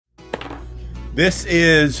This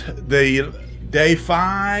is the day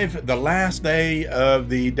 5, the last day of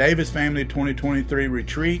the Davis Family 2023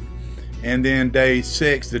 retreat, and then day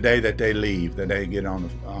 6, the day that they leave, the day they get on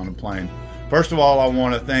the plane. First of all, I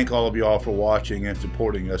want to thank all of you all for watching and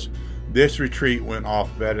supporting us. This retreat went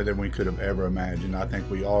off better than we could have ever imagined. I think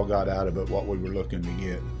we all got out of it what we were looking to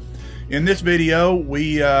get. In this video,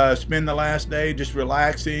 we spend the last day just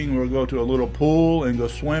relaxing. We'll go to a little pool and go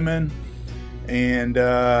swimming, and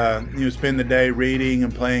spend the day reading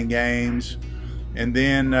and playing games. And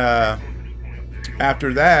then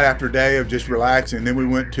after that, after a day of just relaxing, then we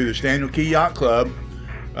went to the Staniel Cay Yacht Club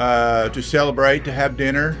to celebrate, to have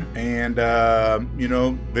dinner, and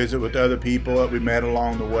visit with other people that we met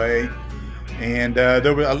along the way. And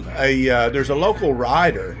there's a local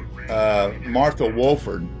rider, Martha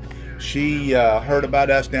Wolford. She heard about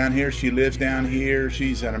us down here. She lives down here.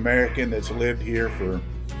 She's an American that's lived here for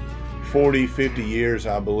 40, 50 years,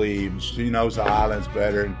 I believe. She knows the islands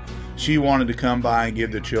better. And she wanted to come by and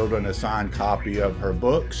give the children a signed copy of her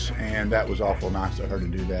books, and that was awful nice of her to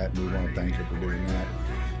do that. We want to thank her for doing that.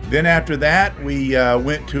 Then after that, we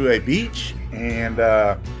went to a beach, and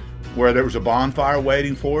where there was a bonfire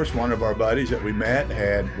waiting for us. One of our buddies that we met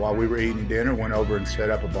had, while we were eating dinner, went over and set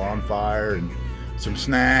up a bonfire and some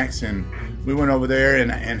snacks, and we went over there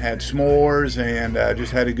and had s'mores and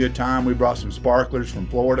just had a good time. We brought some sparklers from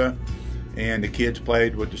Florida, and the kids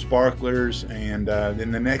played with the sparklers. And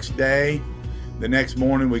then the next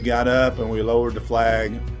morning, we got up and we lowered the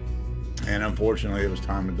flag, and unfortunately it was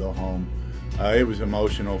time to go home. It was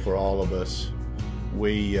emotional for all of us. It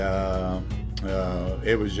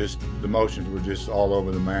was just, the emotions were just all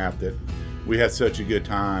over the map, that we had such a good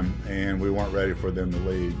time and we weren't ready for them to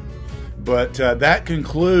leave. But that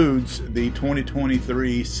concludes the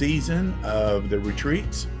 2023 season of the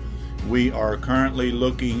retreats. We are currently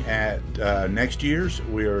looking at next year's.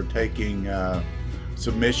 We are taking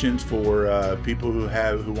submissions for people who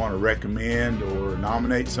want to recommend or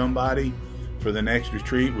nominate somebody for the next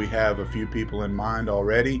retreat. We have a few people in mind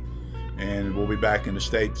already, and we'll be back in the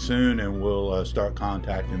States soon, and we'll start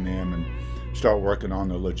contacting them and start working on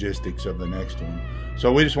the logistics of the next one.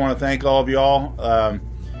 So we just want to thank all of y'all.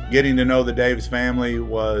 Getting to know the Davis family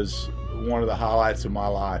was one of the highlights of my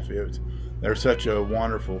life. They're such a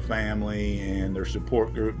wonderful family, and their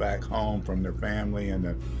support group back home from their family.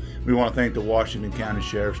 And we want to thank the Washington County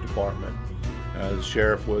Sheriff's Department. The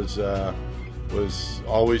sheriff was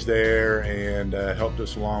always there and helped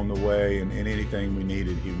us along the way, and anything we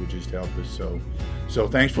needed, he would just help us. So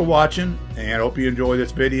thanks for watching, and I hope you enjoy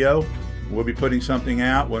this video. We'll be putting something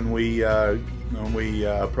out when we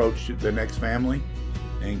approach the next family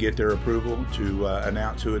and get their approval to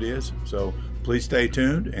announce who it is. So please stay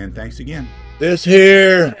tuned, and thanks again. This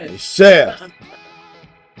here is Seth.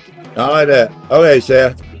 All right, okay,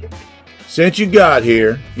 Seth. Since you got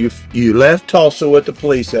here, you left Tulsa with the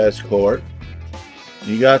police escort.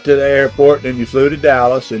 You got to the airport, then you flew to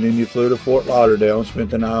Dallas, and then you flew to Fort Lauderdale and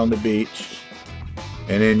spent the night on the beach.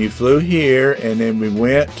 And then you flew here, and then we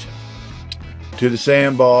went to the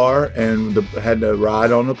sandbar and had to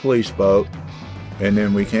ride on the police boat. And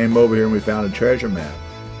then we came over here and we found a treasure map.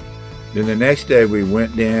 Then the next day we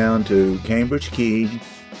went down to Cambridge Key,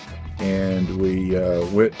 and we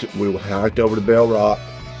hiked over to Bell Rock,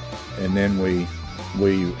 and then we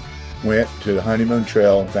went to the Honeymoon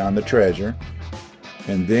Trail and found the treasure.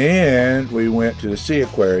 And then we went to the Sea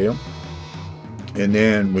Aquarium, and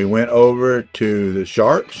then we went over to the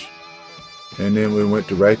sharks, and then we went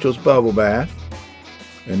to Rachel's Bubble Bath,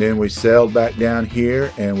 and then we sailed back down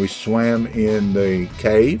here and we swam in the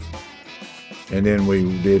cave, and then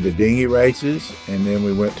we did the dinghy races, and then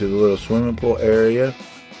we went to the little swimming pool area,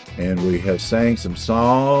 and we have sang some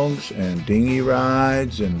songs and dinghy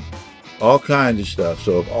rides and all kinds of stuff.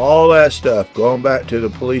 So of all that stuff, going back to the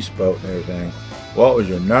police boat and everything, what was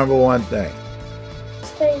your #1 thing?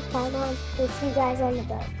 Spending time with you guys on the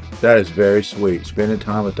boat. That is very sweet, spending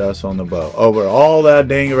time with us on the boat. Over all that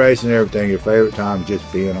dinghy race and everything, your favorite time is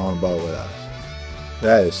just being on the boat with us.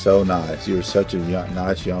 That is so nice. You're such a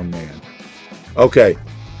nice young man. Okay,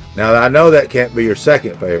 now I know that can't be your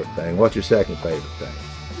second favorite thing. What's your second favorite thing?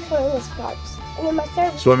 Swimming with sharks. And then my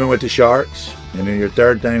third. Swimming with the sharks. And then your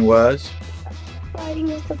third thing was? Riding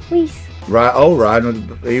with the police. Right. Oh, riding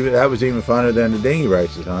with that was even funner than the dinghy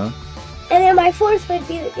races, huh? And then my fourth would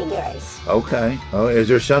be the dinghy race. Okay. Oh, is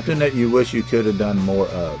there something that you wish you could have done more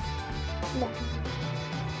of? No.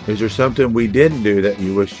 Is there something we didn't do that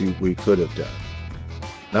you wish we could have done?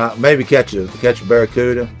 Now, maybe catch a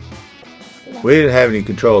barracuda. No. We didn't have any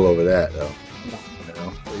control over that, though.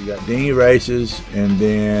 No. So you got dinghy races, and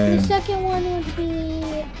then the second one would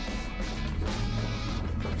be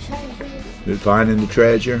treasure. Finding the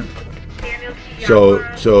treasure.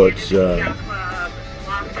 So it's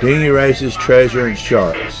dinghy races, treasure, and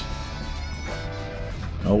sharks.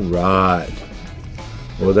 All right.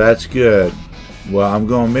 Well, that's good. Well, I'm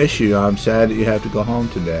gonna miss you. I'm sad that you have to go home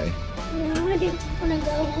today. Yeah, I didn't want to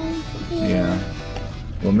go home. Yeah.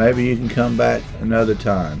 Well, maybe you can come back another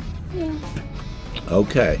time. Yeah.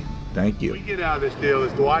 Okay. Thank you. We get out of this deal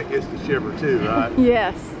is Dwight gets to shiver too, right?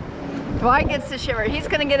 Yes. Dwight gets to shiver. He's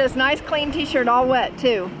going to get his nice clean t-shirt all wet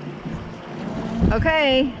too.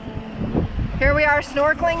 Okay. Here we are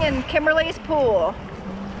snorkeling in Kimberly's pool.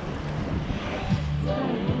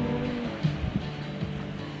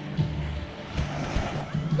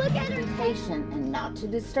 Look at her patient and not to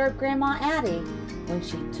disturb Grandma Addie when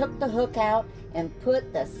she took the hook out and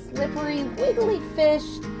put the slippery, wiggly fish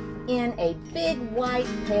in a big white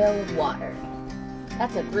pail of water.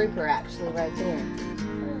 That's a grouper actually right there.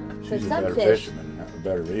 So She's a some better fish, fisherman, a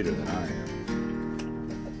better reader than I am.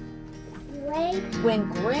 Wait. when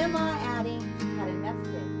Grandma Addie had enough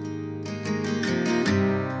fish.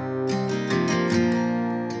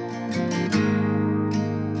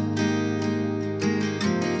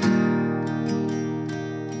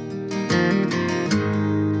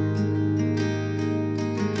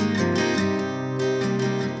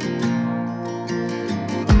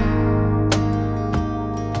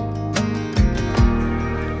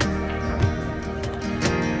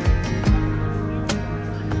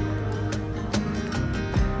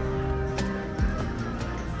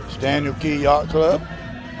 Staniel Cay Yacht Club.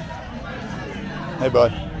 Hey,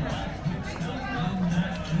 bud.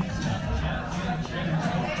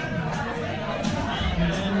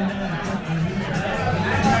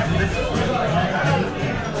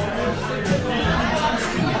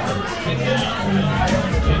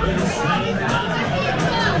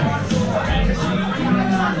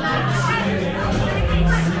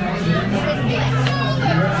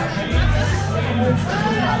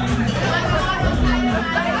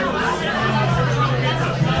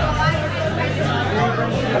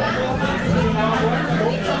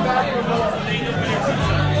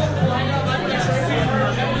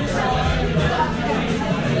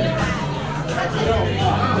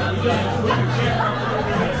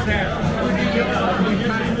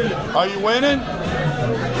 Are you winning?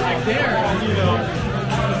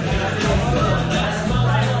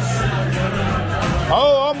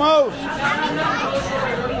 Oh, almost.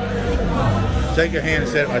 Take your hand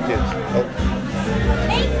and set it like this.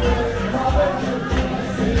 Oh.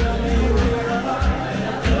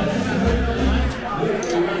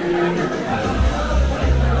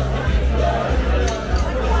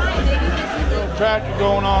 Little tractor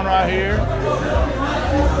going on right here.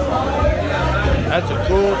 That's a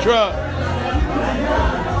cool truck.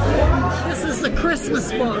 This is the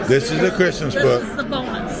Christmas book. This is the Christmas book. This is the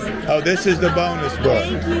bonus. Oh, this is the bonus book.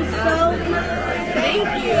 Thank you so much.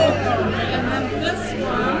 Thank you. And then this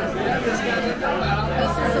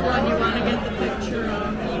is the one you want to get the picture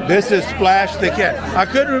of. This is Splash the Cat. I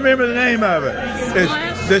couldn't remember the name of it.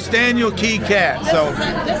 It's the Staniel Cay Cat. So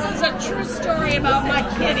This is a true story about my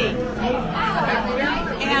kitty.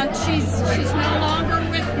 And she's no longer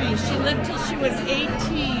with me. She lived till she was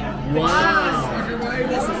 18. Wow.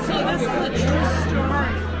 This is a true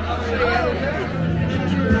story.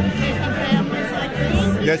 Families like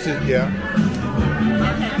this. this is yeah.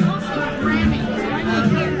 Okay, I'm also a Grammy.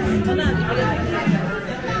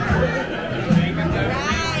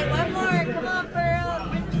 Right, one more. Come on, Pearl.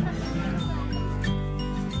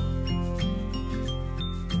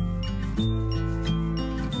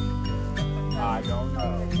 I don't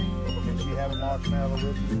know. Can she have a marshmallow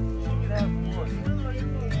with you? She can have one.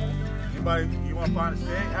 Anybody, you want to find a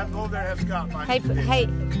steak? Have to go over there and have Scott find a steak. Hey,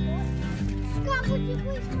 Scott, would you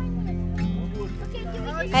please find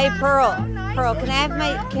it? hey, Pearl, can I have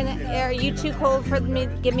my? Are you too cold for me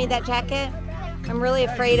to give me that jacket? I'm really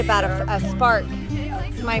afraid about a spark.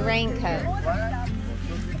 It's my raincoat.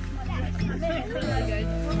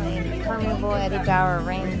 My impermeable Eddie Bauer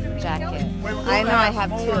rain jacket. I know I have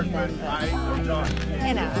two of them, but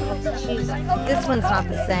you know, I have to choose. This one's not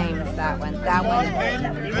the same as that one. That one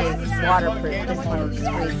is waterproof. This one's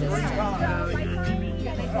resistant.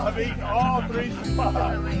 I've eaten all three spots.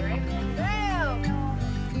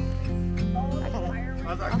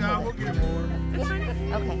 I was like, no, we'll get more.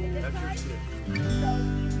 Okay. That's your stick.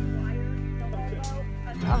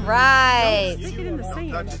 All right. Stick it in the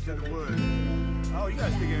sand. Touch it to the wood. Oh, you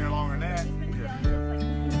gotta stick it in there longer than that.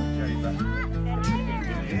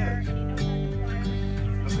 It is.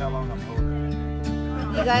 Look how long I'm holding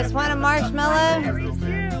it. You guys want a marshmallow? Okay,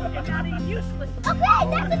 that's enough. It's on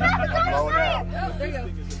the Blow it side.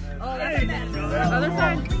 out. Other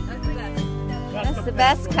side. It's the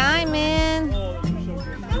best kind, man.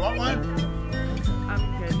 You want one?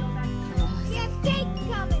 I'm good.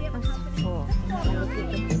 I'm so full. We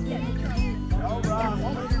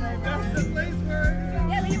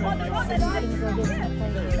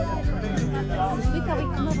thought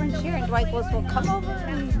we'd come over and share, and Dwight goes, "Well, come over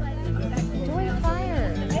and enjoy the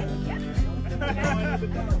fire."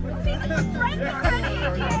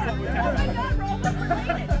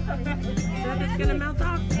 It's gonna melt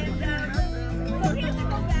off.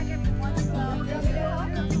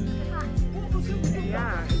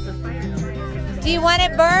 Yeah, it's a fire. Do you want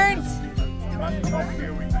it burnt? I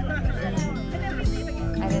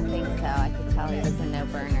didn't think so. I could tell he was a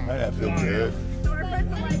no-burner. That feel good.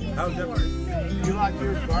 How's that? You like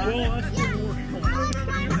yours burnt?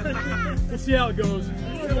 We'll see how it goes.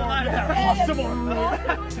 Still alive.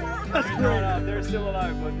 That's great. They're still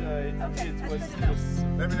alive, but it was.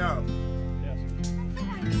 Let me know. Yes.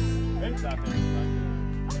 It's not there.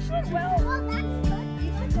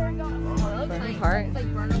 Burnt part. It's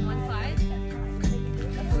like burn on one side.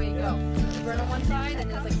 That's the way you go. You burn on one side and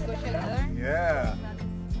then it's like squish on the other. Yeah.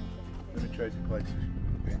 Let me trade you places.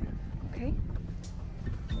 Okay.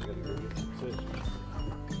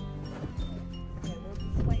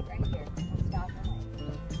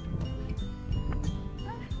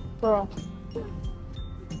 Cool.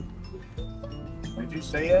 Did you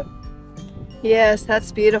see it? Yes,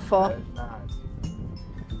 that's beautiful. That's nice.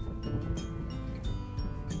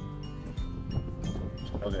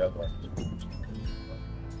 Go the other way.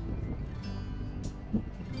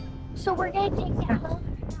 So we're gonna take that home.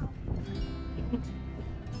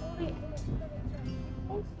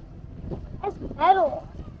 That's metal.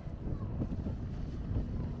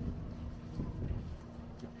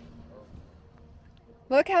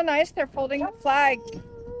 Look how nice they're folding the flag,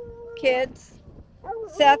 kids.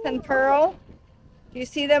 Seth and Pearl. Do you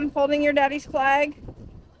see them folding your daddy's flag?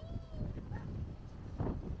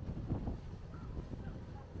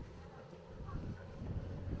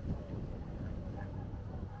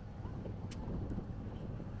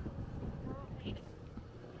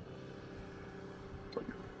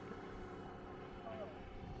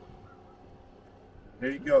 There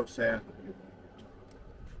you go, Sam.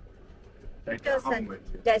 Take that home with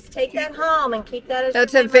you. Guys, take that home and keep that as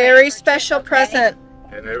That's your a memory. very special present.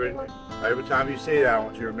 And every time you see that, I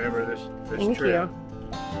want you to remember this Thank trip.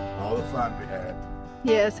 All the fun we had.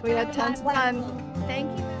 Yes, we had tons of fun. Thank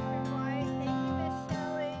you, Mr. Dwight. Thank you, Miss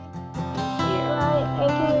Shelley.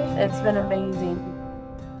 Thank you. It's been amazing.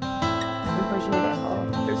 We appreciate it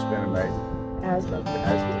all. It's been amazing. It has been. It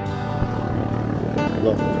has been.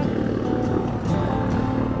 Look.